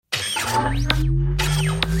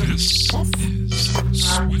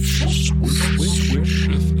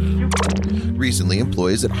Recently,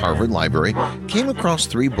 employees at Harvard Library came across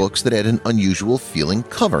 3 books that had an unusual feeling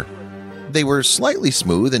cover. They were slightly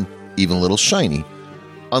smooth and even a little shiny,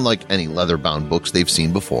 unlike any leather-bound books they've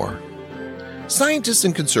seen before. Scientists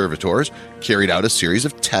and conservators carried out a series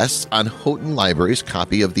of tests on Houghton Library's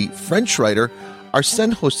copy of the French writer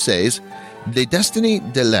Arsène José's Les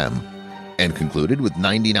Destinées de l'Homme and concluded with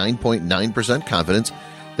 99.9% confidence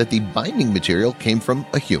that the binding material came from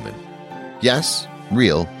a human. Yes,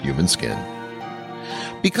 real human skin.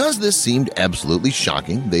 Because this seemed absolutely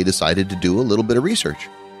shocking, they decided to do a little bit of research.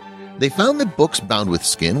 They found that books bound with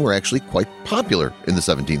skin were actually quite popular in the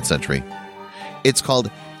 17th century. It's called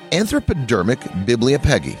anthropodermic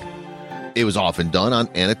bibliopegy. It was often done on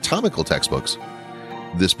anatomical textbooks.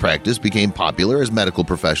 This practice became popular as medical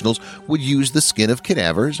professionals would use the skin of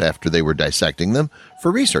cadavers after they were dissecting them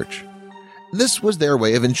for research. This was their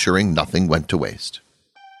way of ensuring nothing went to waste.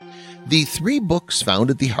 The 3 books found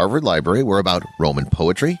at the Harvard Library were about Roman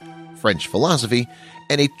poetry, French philosophy,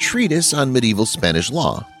 and a treatise on medieval Spanish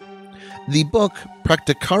law. The book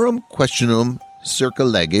Practicarum Questionum Circa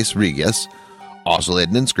Leges Regius also had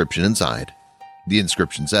an inscription inside. The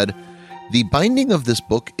inscription said, "The binding of this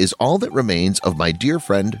book is all that remains of my dear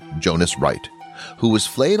friend Jonas Wright, who was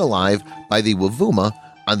flayed alive by the Wavuma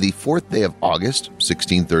on the 4th day of August,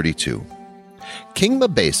 1632. King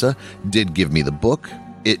Mabesa did give me the book,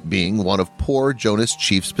 it being one of poor Jonas'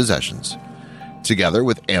 chief's possessions, together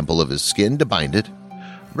with ample of his skin to bind it,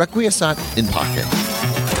 requiescat in pace."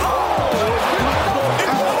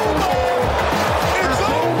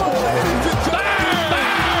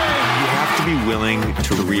 Willing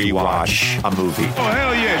to rewatch a movie. Oh,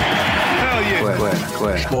 hell yeah. Hell yeah.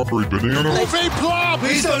 Quit. Strawberry banana.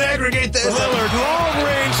 Please don't aggregate this. Lillard, long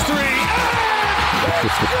range 3.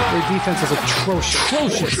 Their defense is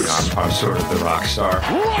atrocious. I'm sort of the rock star.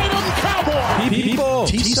 Right on the cowboy. People,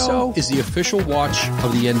 TISO is the official watch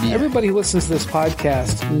of the NBA. Everybody who listens to this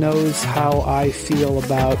podcast knows how I feel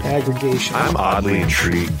about aggregation. I'm oddly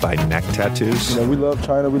intrigued by neck tattoos. We love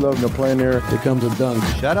China. We love playing there. It comes a dunk.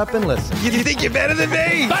 Shut up and listen. You think you're better than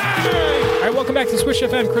me? All right, welcome back to Swish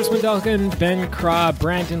FM. Chris Wendelken, Ben Craw,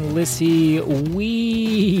 Brandon Lissy.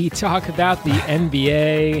 We talk about the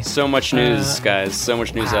NBA. So much news, guys. So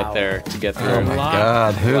much news out there to get through. Oh my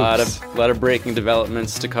God, A lot of breaking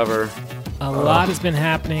developments to cover. A lot has been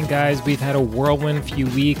happening, guys. We've had a whirlwind few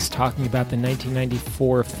weeks talking about the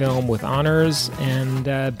 1994 film With Honors. And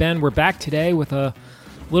Ben, we're back today with a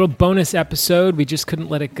little bonus episode. We just couldn't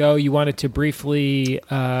let it go. You wanted to briefly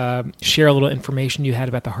share a little information you had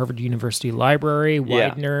about the Harvard University Library,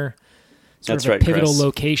 Widener. That's right, pivotal Chris.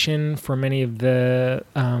 Location for many of the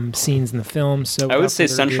scenes in the film. So I would say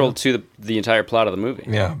central to the entire plot of the movie.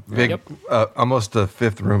 Yeah, big, almost a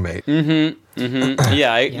fifth roommate.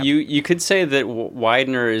 Yeah, you could say that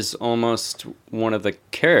Widener is almost one of the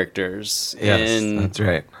characters in that's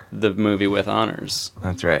right. the movie With Honors.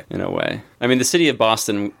 That's right. In a way. I mean, the city of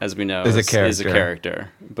Boston, as we know, is a character.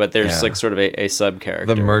 But there's like sort of a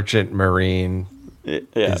sub-character. The merchant marine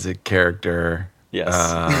is a character.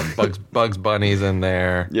 Yes. Bugs Bunny's in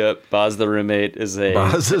there. Yep. Boz the roommate is a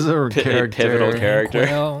character. pivotal character.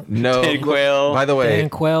 Dan Quayle. By the way, Dan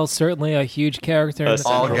Quayle, certainly a huge character.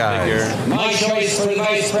 All guys. Figure. My choice for the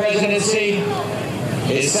vice presidency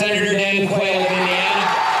is Senator Dan Quayle of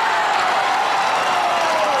Indiana.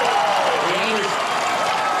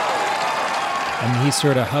 And he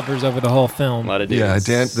sort of hovers over the whole film. A lot of dudes.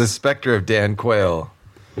 Yeah, the specter of Dan Quayle.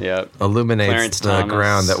 Yeah, illuminates Clarence the Thomas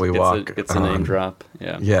ground that we walk. It's a name drop.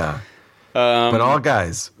 Yeah. But all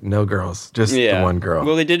guys, no girls, just the one girl.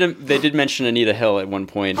 Well, they did mention Anita Hill at one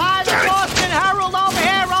point. Buy the Boston Herald over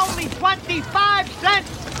here, only 25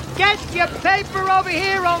 cents. Get your paper over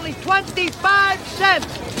here, only 25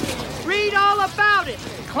 cents. Read all about it.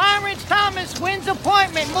 Clarence Thomas wins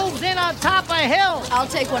appointment, moves in on top of hill. I'll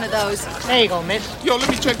take one of those. There you go, miss. Yo, let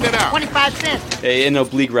me check that out. 25 cents. An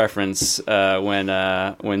oblique reference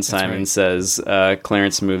when Simon says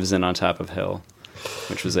Clarence moves in on top of Hill,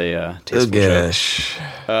 which was a tasteful joke.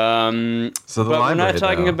 So but we're not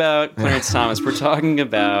talking about Clarence Thomas. We're talking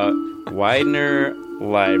about Widener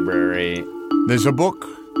Library. There's a book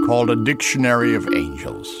called A Dictionary of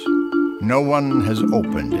Angels. No one has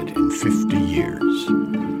opened it in 50 years.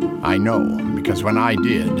 I know, because when I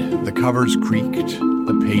did, the covers creaked,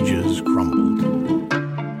 the pages crumbled.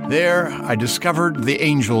 There, I discovered the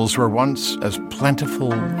angels were once as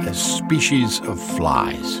plentiful as species of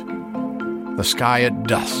flies. The sky at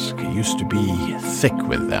dusk used to be thick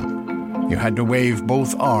with them. You had to wave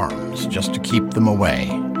both arms just to keep them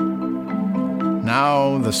away.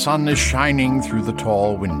 Now the sun is shining through the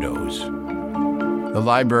tall windows. The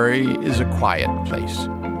library is a quiet place.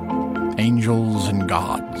 Angels and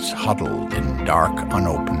gods huddled in dark,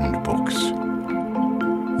 unopened books.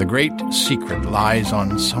 The great secret lies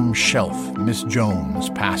on some shelf Miss Jones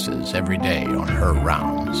passes every day on her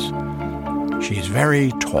rounds. She's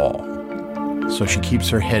very tall, so she keeps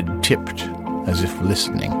her head tipped as if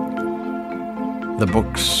listening. The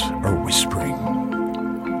books are whispering.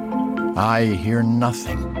 I hear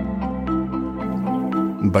nothing,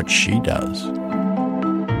 but she does.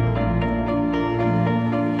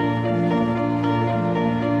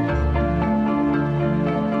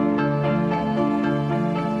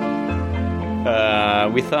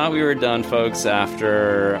 We thought we were done, folks,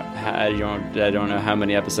 after, I don't know how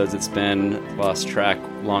many episodes it's been, lost track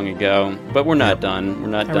long ago, but we're not done. We're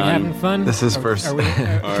not done. Are we having fun? This is first. Are we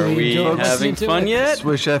having fun yet?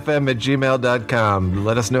 SwishFM@gmail.com.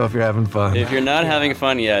 Let us know if you're having fun. If you're not having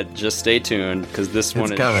fun yet, just stay tuned, because this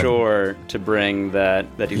one is sure to bring that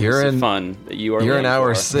elusive fun that you are. You're in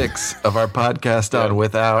hour for. 6 of our podcast on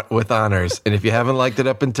with honors, and if you haven't liked it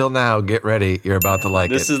up until now, get ready. You're about to like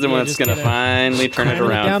this it. This is the one that's going to finally turn it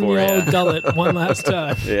around down for the you. old gullet one last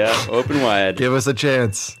time. Yeah, open wide. Give us a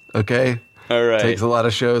chance, okay? All right. Takes a lot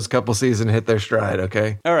of shows, couple seasons, hit their stride,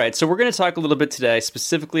 okay? All right, so we're going to talk a little bit today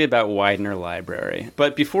specifically about Widener Library.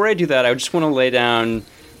 But before I do that, I just want to lay down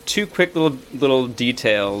two quick little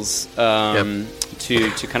details to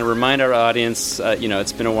kind of remind our audience.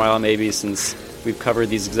 It's been a while maybe since we've covered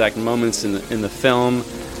these exact moments in the film.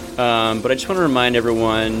 But I just want to remind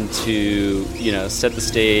everyone to, set the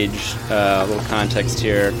stage, a little context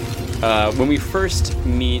here. When we first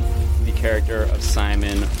meet the character of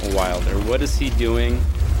Simon Wilder, what is he doing?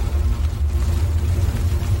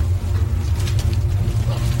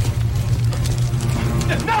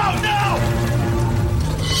 No!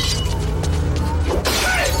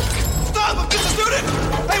 Hey! Stop! I'm just a student!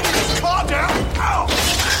 Hey, will you just calm down? Ow!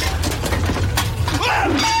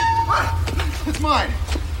 It's mine.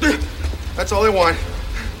 That's all I want.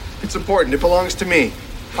 It's important. It belongs to me.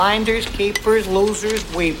 Finders, keepers, losers,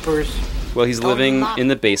 weepers. Well, he's living in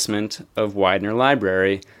the basement of Widener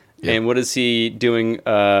Library. Yep. And what is he doing?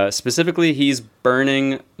 Specifically, he's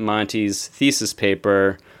burning Monty's thesis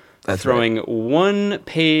paper, throwing one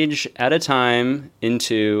page at a time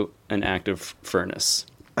into an active furnace.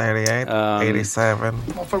 88, 87.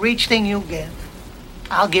 Well, for each thing you give,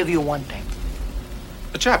 I'll give you one thing.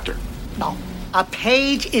 A chapter. No. A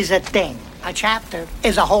page is a thing. A chapter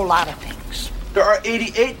is a whole lot of things. There are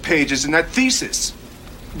 88 pages in that thesis.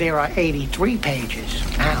 There are 83 pages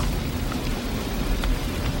now.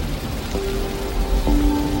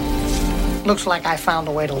 Looks like I found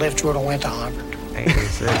a way to live through the winter, Harvard.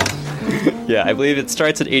 86. Yeah, I believe it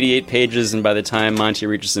starts at 88 pages, and by the time Monty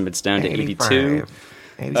reaches him, it's down to 82.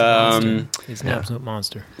 He's an absolute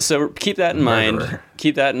monster. So keep that in mind.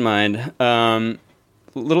 Keep that in mind.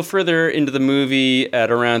 A little further into the movie,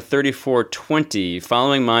 at around 34:20,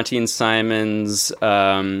 following Monty and Simon's,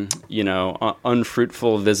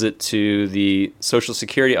 unfruitful visit to the Social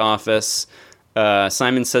Security office,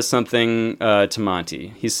 Simon says something to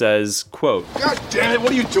Monty. He says, quote, God damn it,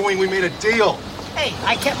 what are you doing? We made a deal. Hey,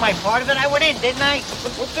 I kept my part of it. I went in, didn't I?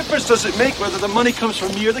 What difference does it make whether the money comes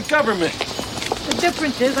from me or the government? The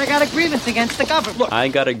difference is I got a grievance against the government. Look. I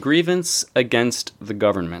got a grievance against the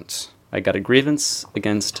government.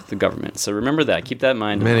 So remember that. Keep that in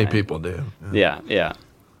mind. Many people do. Yeah.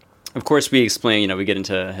 Of course, we explain, we get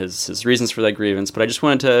into his reasons for that grievance, but I just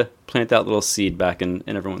wanted to plant that little seed back in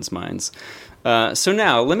everyone's minds. So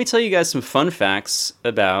now, let me tell you guys some fun facts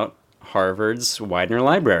about Harvard's Widener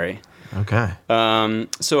Library. Okay.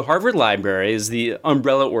 So Harvard Library is the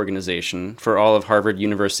umbrella organization for all of Harvard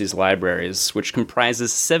University's libraries, which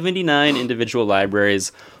comprises 79 individual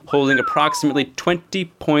libraries holding approximately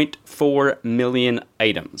 20.4 million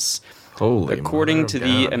items. According to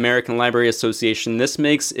the American Library Association, this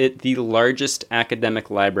makes it the largest academic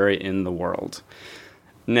library in the world.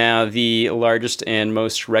 Now, the largest and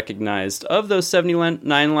most recognized of those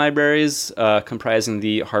 79 libraries, comprising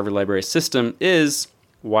the Harvard Library System, is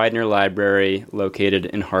Widener Library, located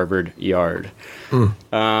in Harvard Yard.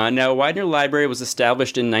 Now, Widener Library was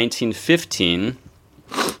established in 1915.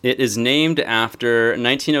 It is named after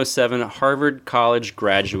 1907 Harvard College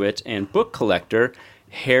graduate and book collector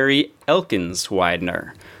Harry Elkins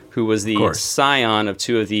Widener, who was the scion of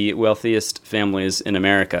two of the wealthiest families in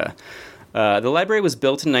America. The library was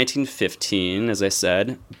built in 1915, as I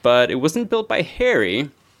said, but it wasn't built by Harry.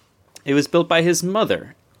 It was built by his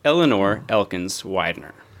mother, Eleanor Elkins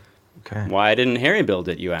Widener. Okay. Why didn't Harry build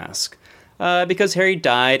it, you ask? Because Harry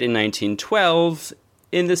died in 1912,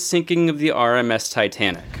 in the sinking of the RMS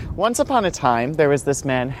Titanic. Once upon a time, there was this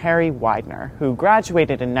man, Harry Widener, who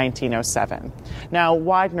graduated in 1907. Now,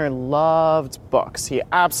 Widener loved books. He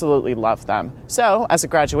absolutely loved them. So, as a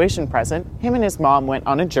graduation present, him and his mom went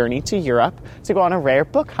on a journey to Europe to go on a rare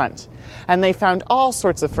book hunt. And they found all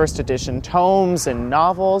sorts of first edition tomes and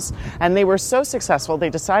novels, and they were so successful they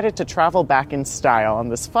decided to travel back in style on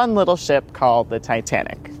this fun little ship called the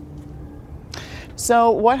Titanic.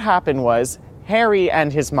 So what happened was, Harry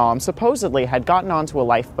and his mom supposedly had gotten onto a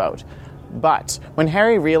lifeboat. But when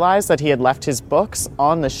Harry realized that he had left his books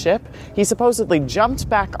on the ship, he supposedly jumped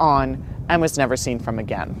back on and was never seen from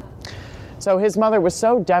again. So his mother was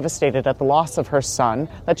so devastated at the loss of her son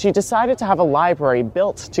that she decided to have a library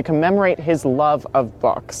built to commemorate his love of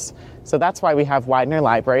books. So that's why we have Widener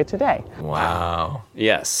Library today. Wow.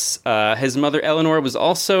 Yes. His mother, Eleanor, was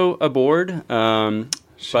also aboard.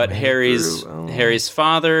 But Harry's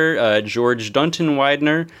father, George Dunton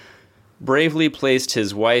Widener, bravely placed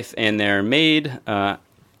his wife and their maid,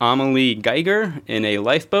 Amelie Geiger, in a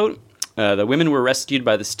lifeboat. The women were rescued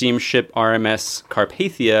by the steamship RMS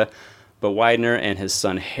Carpathia, but Widener and his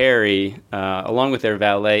son Harry, along with their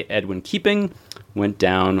valet Edwin Keeping, went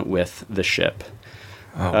down with the ship.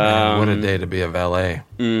 Oh, man, what a day to be a valet.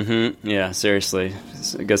 Mm-hmm. Yeah, seriously.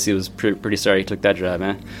 I guess he was pretty sorry he took that job,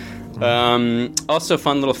 man. Also,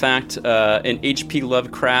 fun little fact, in H.P.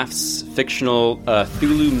 Lovecraft's fictional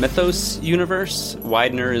Cthulhu Mythos universe,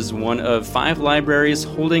 Widener is one of 5 libraries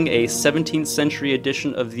holding a 17th century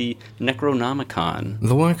edition of the Necronomicon.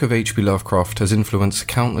 The work of H.P. Lovecraft has influenced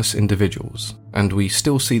countless individuals, and we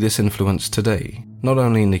still see this influence today, not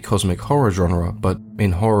only in the cosmic horror genre, but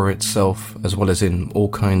in horror itself, as well as in all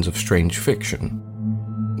kinds of strange fiction.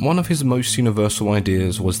 One of his most universal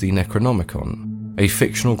ideas was the Necronomicon, a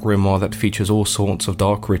fictional grimoire that features all sorts of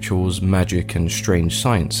dark rituals, magic, and strange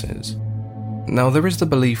sciences. Now, there is the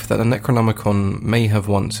belief that the Necronomicon may have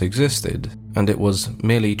once existed, and it was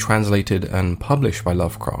merely translated and published by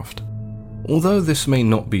Lovecraft. Although this may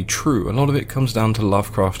not be true, a lot of it comes down to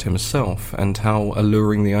Lovecraft himself and how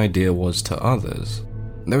alluring the idea was to others.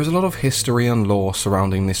 There is a lot of history and lore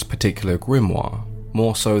surrounding this particular grimoire,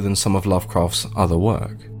 more so than some of Lovecraft's other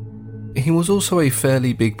work. He was also a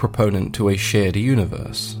fairly big proponent to a shared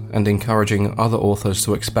universe, and encouraging other authors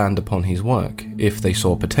to expand upon his work if they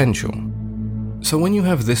saw potential. So when you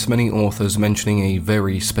have this many authors mentioning a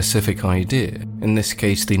very specific idea, in this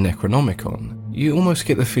case the Necronomicon, you almost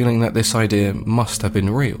get the feeling that this idea must have been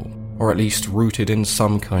real, or at least rooted in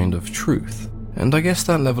some kind of truth. And I guess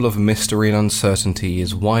that level of mystery and uncertainty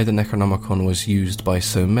is why the Necronomicon was used by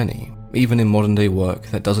so many, even in modern day work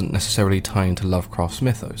that doesn't necessarily tie into Lovecraft's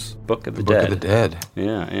mythos. Book of the Dead.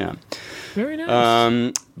 Yeah. Very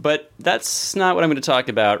nice. But that's not what I'm going to talk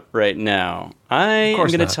about right now. I am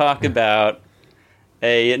going to talk about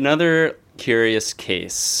another curious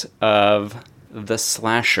case of the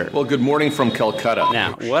slasher. Well, good morning from Calcutta.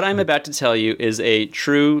 Now, what I'm about to tell you is a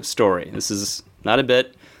true story. This is not a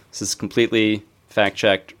bit. This is completely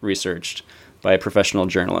fact-checked, researched by a professional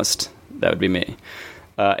journalist. That would be me.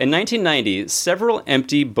 In 1990, several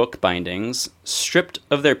empty book bindings, stripped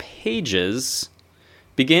of their pages,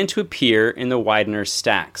 began to appear in the Widener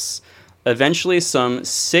stacks. Eventually, some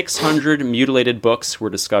 600 mutilated books were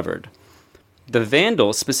discovered. The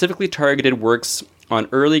Vandals specifically targeted works on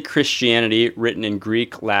early Christianity written in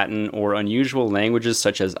Greek, Latin, or unusual languages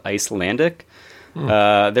such as Icelandic.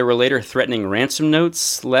 There were later threatening ransom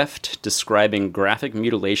notes left describing graphic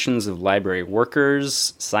mutilations of library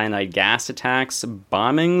workers, cyanide gas attacks,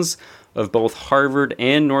 bombings of both Harvard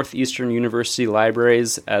and Northeastern University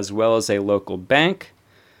libraries, as well as a local bank.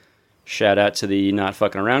 Shout out to the Not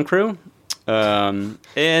Fucking Around crew.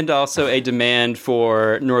 And also a demand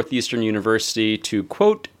for Northeastern University to,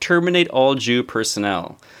 quote, terminate all Jew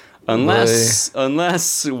personnel. Unless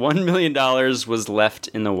 $1 million was left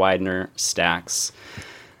in the Widener stacks.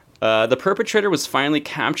 The perpetrator was finally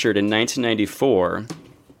captured in 1994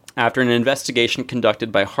 after an investigation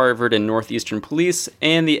conducted by Harvard and Northeastern Police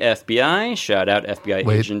and the FBI. Shout out FBI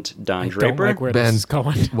agent Don Draper. Don't like where this is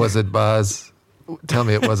going. Was it Boz? Tell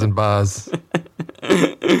me it wasn't Boz.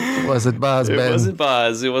 Was it Boz, Ben? It wasn't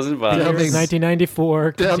Boz. Tell me,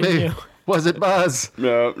 1994. Tell Continue. me. Was it Boz?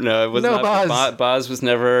 No, it was not. Boz. Boz was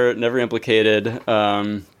never implicated.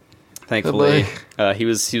 Thankfully, he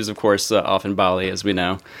was of course off in Bali, as we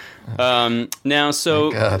know. Now,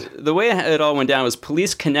 so the way it all went down was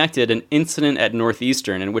police connected an incident at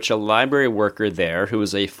Northeastern in which a library worker there, who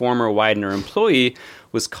was a former Widener employee,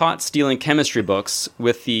 was caught stealing chemistry books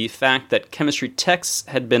with the fact that chemistry texts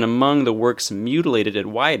had been among the works mutilated at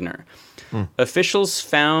Widener. officials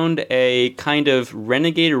found a kind of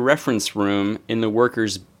renegade reference room in the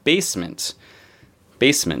workers' basement,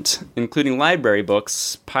 including library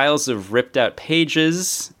books, piles of ripped-out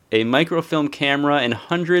pages, a microfilm camera, and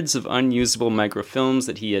hundreds of unusable microfilms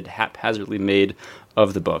that he had haphazardly made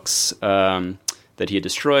of the books that he had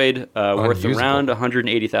destroyed, worth around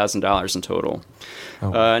 $180,000 in total.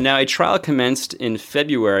 Now, a trial commenced in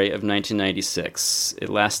February of 1996. It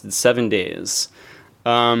lasted 7 days.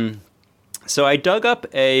 So I dug up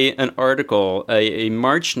an article, a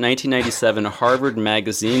March 1997 Harvard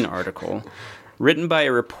Magazine article, written by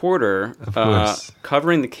a reporter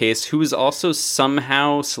covering the case who was also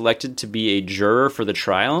somehow selected to be a juror for the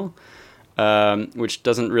trial, which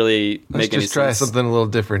doesn't really make any sense. Let's just try something a little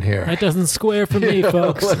different here. That doesn't square for me,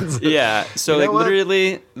 folks. Yeah, so like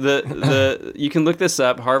literally, the you can look this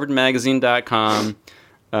up, harvardmagazine.com.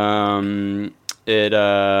 I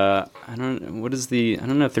don't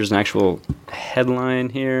know if there's an actual headline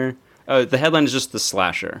here. Oh, the headline is just the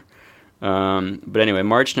slasher. But anyway,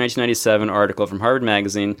 March 1997 article from Harvard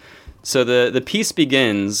Magazine. So the piece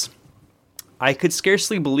begins, I could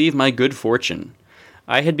scarcely believe my good fortune.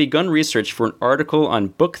 I had begun research for an article on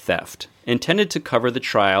book theft, intended to cover the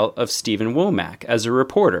trial of Stephen Womack as a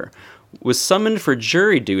reporter, was summoned for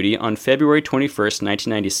jury duty on February 21st,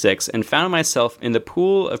 1996, and found myself in the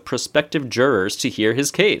pool of prospective jurors to hear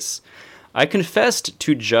his case. I confessed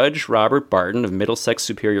to Judge Robert Barton of Middlesex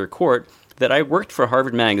Superior Court that I worked for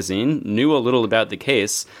Harvard Magazine, knew a little about the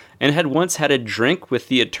case, and had once had a drink with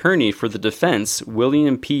the attorney for the defense,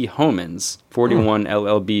 William P. Homans, 41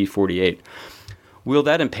 LLB 48. Will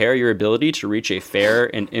that impair your ability to reach a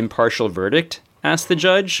fair and impartial verdict? Asked the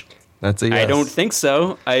judge. That's a yes. I don't think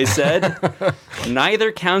so, I said.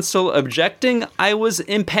 Neither counsel objecting, I was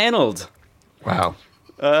impaneled. Wow.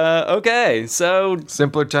 Okay, so...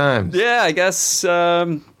 Simpler times. Yeah, I guess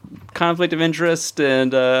conflict of interest,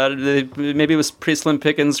 and maybe it was pretty slim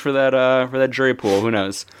pickings for that jury pool. Who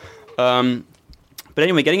knows? But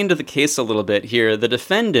anyway, getting into the case a little bit here, the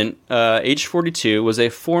defendant, age 42, was a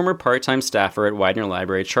former part-time staffer at Widener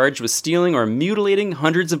Library, charged with stealing or mutilating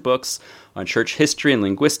hundreds of books on church history and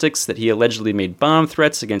linguistics that he allegedly made bomb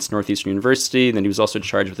threats against Northeastern University, and then he was also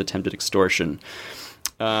charged with attempted extortion.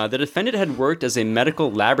 The defendant had worked as a medical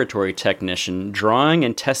laboratory technician, drawing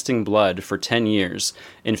and testing blood for 10 years.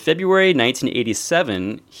 In February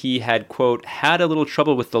 1987, he had, quote, had a little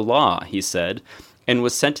trouble with the law, he said, and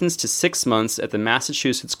was sentenced to 6 months at the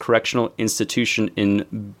Massachusetts Correctional Institution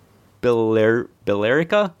in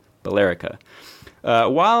Billerica.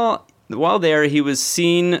 While there, he was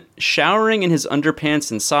seen showering in his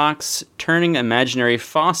underpants and socks, turning imaginary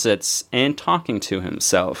faucets, and talking to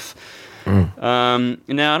himself. Now,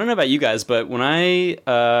 I don't know about you guys, but when I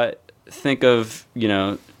think of,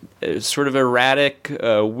 sort of erratic,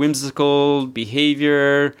 whimsical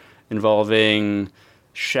behavior involving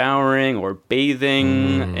showering or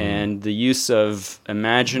bathing and the use of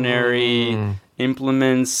imaginary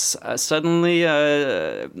implements, suddenly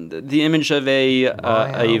the image of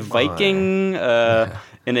a Viking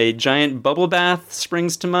in a giant bubble bath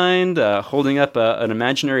springs to mind, holding up an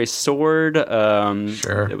imaginary sword.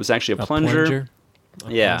 Sure. It was actually a plunger.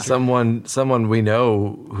 Yeah. Someone we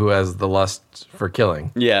know who has the lust for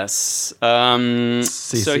killing. Yes.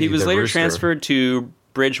 So he was later transferred to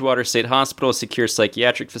Bridgewater State Hospital, a secure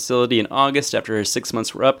psychiatric facility, in August after his 6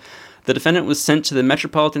 months were up. The defendant was sent to the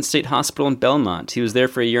Metropolitan State Hospital in Belmont. He was there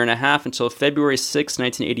for a year and a half until February 6,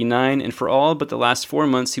 1989, and for all but the last 4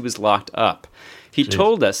 months he was locked up. He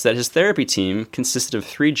told us that his therapy team consisted of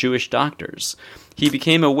 3 Jewish doctors. He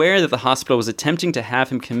became aware that the hospital was attempting to have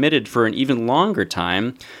him committed for an even longer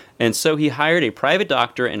time, and so he hired a private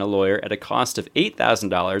doctor and a lawyer at a cost of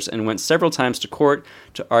 $8,000 and went several times to court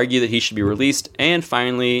to argue that he should be released, and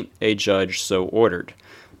finally a judge so ordered.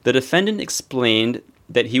 The defendant explained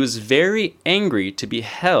that he was very angry to be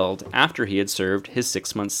held after he had served his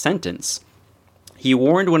 6-month sentence. He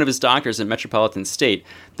warned one of his doctors at Metropolitan State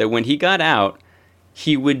that when he got out,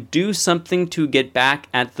 he would do something to get back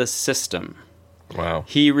at the system. Wow.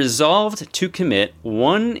 He resolved to commit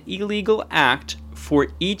one illegal act for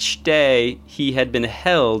each day he had been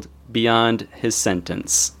held beyond his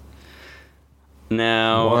sentence.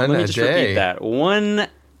 Now, let me just repeat that. One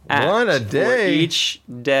act for each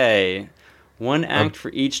day. One act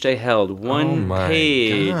for each day held. One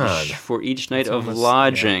page for each night of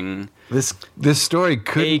lodging. Yeah. This story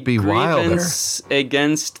could be wilder. A grievance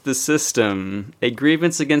against the system. A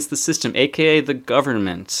grievance against the system, a.k.a. the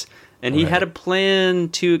government. And he had a plan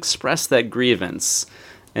to express that grievance.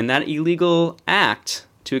 And that illegal act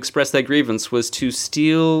to express that grievance was to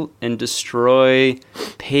steal and destroy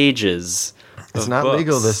pages It's not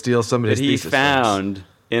legal to steal somebody's that he thesis found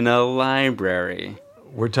in a library.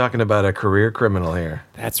 We're talking about a career criminal here.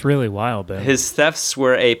 That's really wild, Ben. His thefts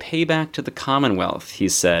were a payback to the Commonwealth, he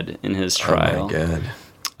said in his trial. Oh, my God.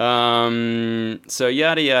 So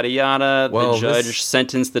yada, yada, yada. Well, the judge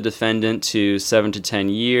sentenced the defendant to 7 to 10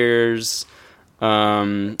 years.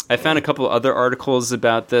 I found a couple other articles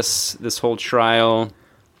about this whole trial.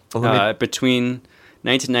 Between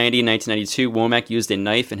 1990 and 1992, Womack used a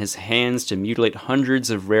knife in his hands to mutilate hundreds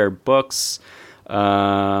of rare books.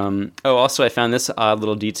 Also, I found this odd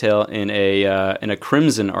little detail in a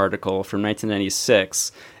Crimson article from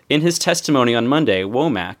 1996. In his testimony on Monday,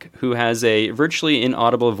 Womack, who has a virtually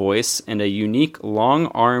inaudible voice and a unique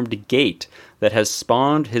long-armed gait that has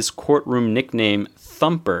spawned his courtroom nickname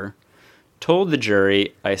Thumper, told the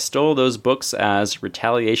jury, "I stole those books as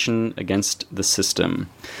retaliation against the system."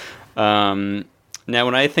 Now,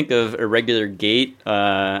 when I think of a regular gait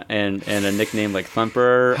and a nickname like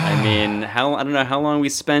Thumper, I mean, I don't know how long we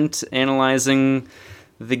spent analyzing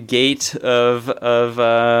the gait of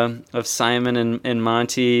Simon and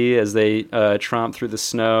Monty as they tromp through the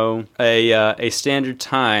snow. A Standard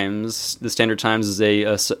Times. The Standard Times is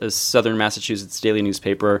a Southern Massachusetts daily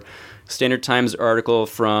newspaper. Standard Times article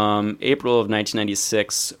from April of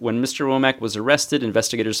 1996. When Mr. Womack was arrested,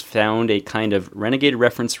 investigators found a kind of renegade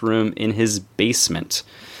reference room in his basement.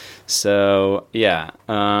 So, yeah.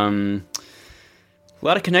 A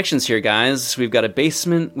lot of connections here, guys. We've got a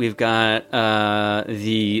basement. We've got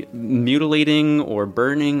the mutilating or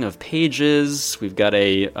burning of pages. We've got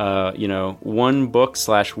a, 1 book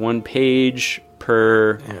 / 1 page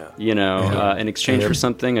per, in exchange for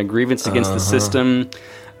something, a grievance against the system.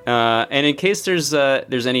 And in case there's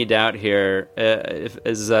any doubt here,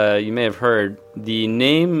 as you may have heard, the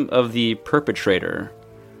name of the perpetrator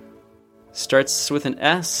starts with an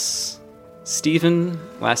S. Stephen,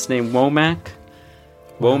 last name Womack.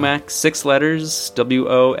 Womack, 6 letters,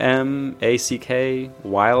 Womack.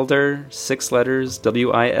 Wilder, 6 letters,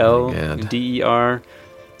 Wilder.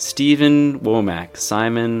 Stephen Womack,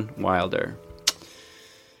 Simon Wilder.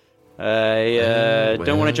 I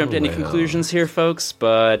don't want to jump to any conclusions here, folks,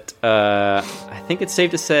 but I think it's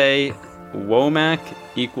safe to say Womack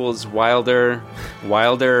equals Wilder,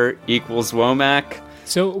 Wilder equals Womack.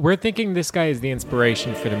 So we're thinking this guy is the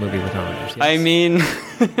inspiration for the movie with honors. Yes? I mean,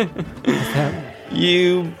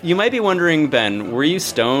 you might be wondering, Ben, were you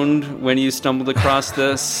stoned when you stumbled across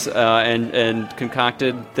this and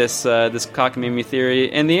concocted this cockamamie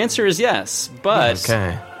theory? And the answer is yes, but...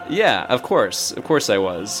 Okay. Yeah, of course I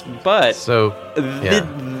was. But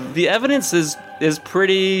the evidence is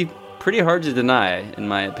pretty hard to deny, in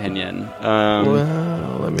my opinion.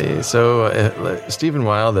 Stephen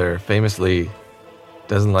Wilder famously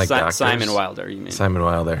doesn't like doctors. Simon Wilder, you mean? Simon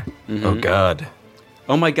Wilder. Mm-hmm. Oh God.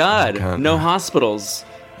 Oh my God. No hospitals.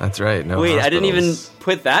 That's right. No. Wait, hospitals. I didn't even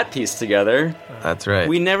put that piece together. That's right.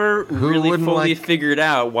 We never really fully figured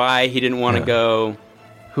out why he didn't want to go.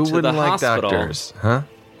 Who to wouldn't the like hospital. Doctors? Huh?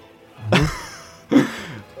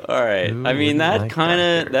 All right. I mean, that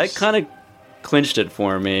kind of clinched it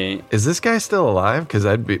for me. Is this guy still alive? Because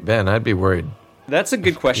I'd be worried. That's a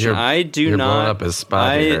good question. You're blowing up his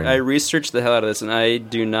spot here. I researched the hell out of this, and I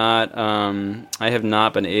do not. I have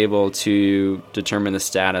not been able to determine the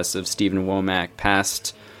status of Stephen Womack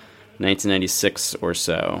past 1996 or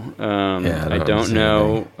so. I don't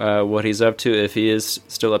know what he's up to, if he is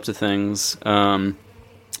still up to things.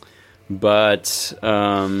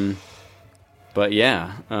 But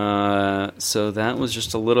yeah, so that was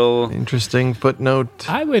just a little interesting footnote.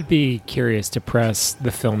 I would be curious to press the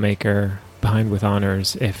filmmaker behind with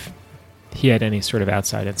honors if he had any sort of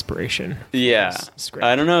outside inspiration. Yeah,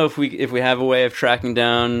 I don't know if we have a way of tracking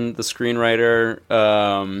down the screenwriter.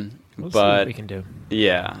 We'll see what we can do.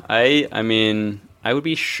 Yeah, I mean, I would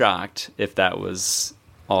be shocked if that was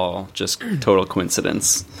all just total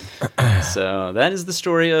coincidence. So that is the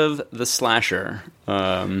story of the slasher.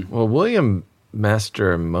 Well, William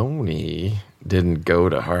Mastroianni didn't go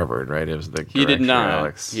to Harvard, right? It was the he did not.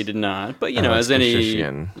 Alex. He did not. But as any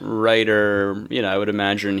writer, I would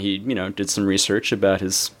imagine he did some research about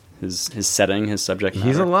his setting, his subject matter.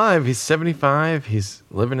 He's alive. He's 75. He's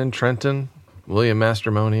living in Trenton. William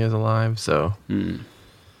Mastroianni is alive. So.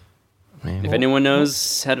 If anyone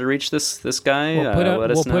knows how to reach this guy,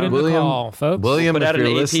 let us know. We'll put in the call, folks. William, we'll put out if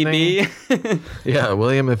you're an listening, yeah,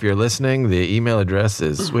 William, if you're listening, the email address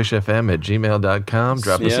is swishfm@gmail.com.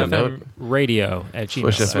 Drop us a note. Radio@gmail.com.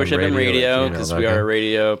 Swishfm Radio, because we are a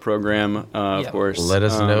radio program, of course. Let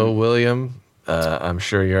us know, William. I'm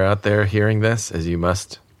sure you're out there hearing this, as you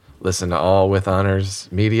must listen to all With Honors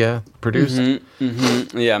media produced.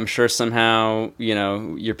 Yeah, I'm sure somehow,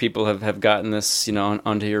 your people have gotten this,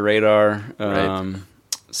 onto your radar. Right.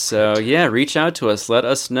 So, yeah, reach out to us. Let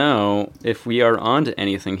us know if we are onto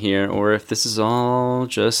anything here or if this is all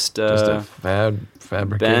just a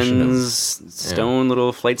fabrication. Ben's stone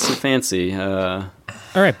little flight suit fancy. All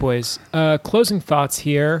right, boys. Closing thoughts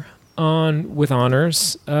here on With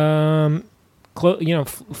Honors. Floor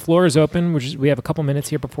is open. We have a couple minutes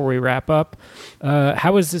here before we wrap up.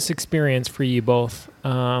 How was this experience for you both?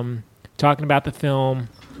 Talking about the film,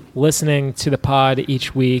 listening to the pod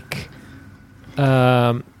each week.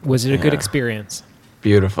 Was it a good experience?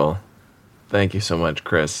 Beautiful. Thank you so much,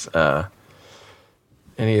 Chris.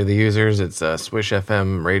 Any of the users, it's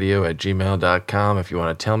swishfmradio@gmail.com if you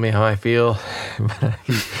want to tell me how I feel.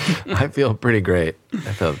 I feel pretty great.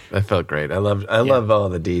 I felt great. I love all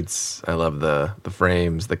the deets. I love the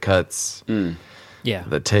frames, the cuts, the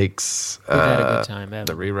takes, we've had a good time,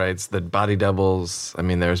 the rewrites, the body doubles. I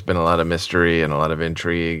mean, there's been a lot of mystery and a lot of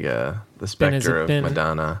intrigue. The specter of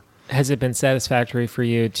Madonna. Has it been satisfactory for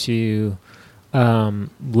you to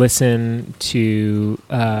listen to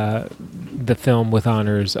the film With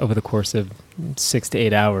Honors over the course of 6 to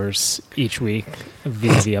 8 hours each week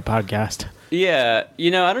via a podcast? Yeah,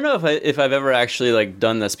 I don't know if I've ever actually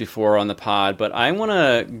done this before on the pod, but I want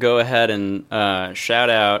to go ahead and shout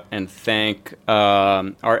out and thank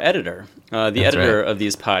our editor, the editor of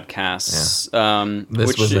these podcasts. This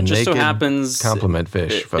which was a just so naked happens compliment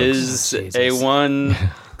fish, folks. Is a one.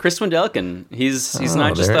 Chris Wendelkin. He's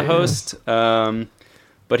not just the host,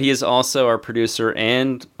 but he is also our producer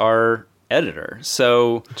and our editor.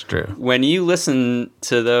 So it's true. When you listen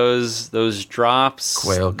to those drops,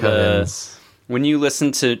 quail cut-ins, when you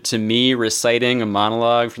listen to me reciting a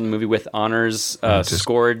monologue from the movie With Honors,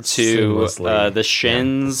 scored to the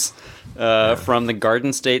Shins from the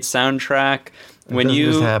Garden State soundtrack, when doesn't you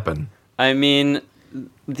just happen. I mean.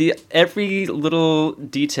 Every little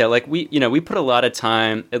detail, we put a lot of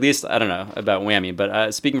time, at least I don't know about Whammy,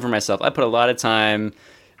 but speaking for myself, I put a lot of time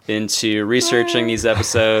into researching these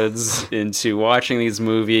episodes, into watching these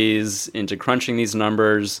movies, into crunching these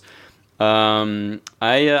numbers.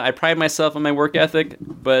 I pride myself on my work ethic,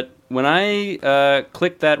 but when I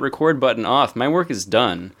click that record button off, my work is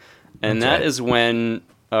done. And that is when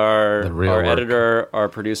our editor, our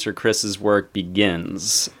producer, Chris's work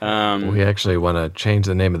begins. We actually want to change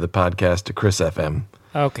the name of the podcast to Chris FM.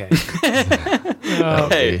 Okay.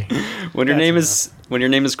 Hey, when your name is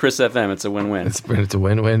Chris FM, it's a win-win. It's a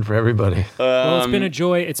win-win for everybody. Well, it's been a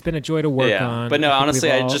joy. It's been a joy to work on. But no, honestly,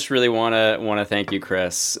 I just really want to thank you,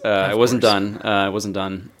 Chris. I wasn't done.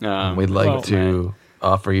 We'd like to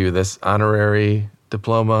offer you this honorary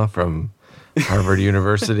diploma from Harvard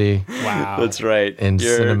University. Wow, that's right. In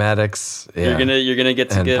cinematics, you're gonna get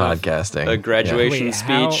to give podcasting a graduation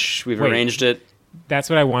speech. We've arranged it. That's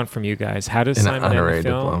what I want from you guys. How does Simon in the film?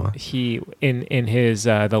 Diploma. He in his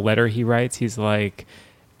the letter he writes, he's like,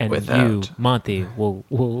 and you, Monty,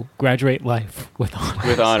 will graduate life with honors.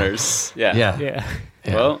 With honors, yeah.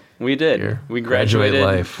 Well, we did. We graduated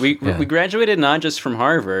life. We graduated not just from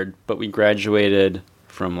Harvard, but we graduated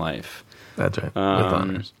from life. That's right. With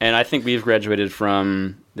honors. And I think we've graduated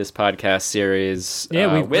from this podcast series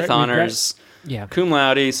with honors. Cum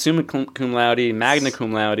laude, summa cum laude, magna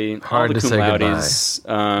cum laude, hard all the to cum say laudes.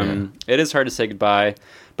 It is hard to say goodbye.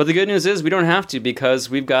 But the good news is we don't have to because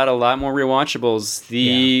we've got a lot more rewatchables.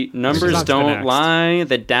 The numbers don't lie.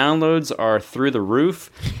 The downloads are through the roof.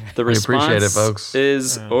 The response appreciate it, folks.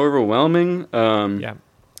 is overwhelming.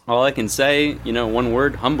 All I can say, one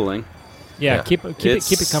word, humbling. Yeah, keep it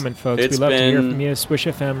coming, folks. We love to hear from you.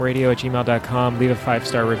 SwishFMradio@gmail.com. Leave a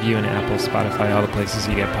 5-star review on Apple, Spotify, all the places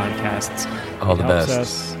you get podcasts. All the best.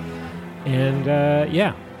 Us. And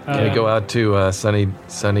go out to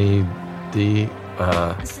Sunny D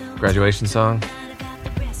graduation song.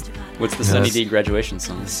 What's the Sunny D graduation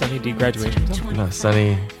song? Sunny D graduation song? No,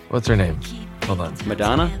 Sunny. What's her name? Hold on.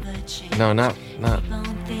 Madonna? No, not.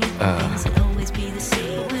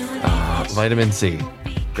 Vitamin C.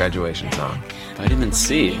 Graduation song. Vitamin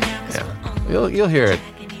C. Yeah, you'll hear it.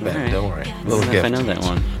 Man, don't worry. A little gift. I know that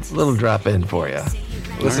one. A little drop in for you.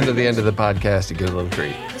 Listen to the end of the podcast to get a little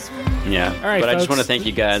treat. Yeah. All right, but folks. I just want to thank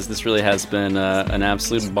you guys. This really has been an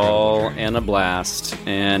absolute ball and a blast.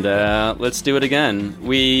 And let's do it again.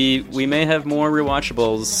 We may have more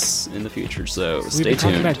rewatchables in the future, so stay tuned. We've been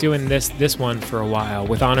talking about doing this one for a while.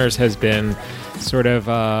 With Honors has been sort of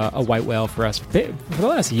a white whale for us. For the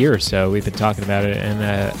last year or so, we've been talking about it,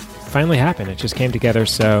 and finally happened. It just came together,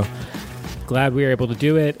 so glad we were able to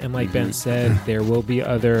do it. And like Ben said, there will be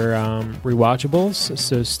other rewatchables,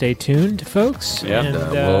 so stay tuned, folks. Yeah. And,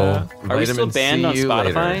 are we still banned on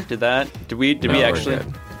Spotify? Did we actually?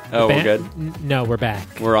 Oh, we're good. No, we're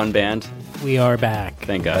back. We're unbanned. We are back.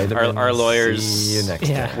 Thank God. Our lawyers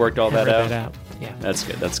worked all that out. Yeah, that's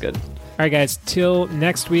good. All right, guys. Till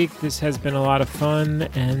next week. This has been a lot of fun,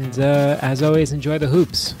 and as always, enjoy the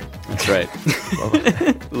hoops. That's right.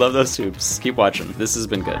 Love those hoops. Keep watching. This has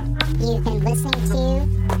been good. You've been listening to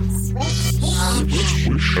Switch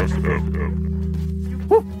FM.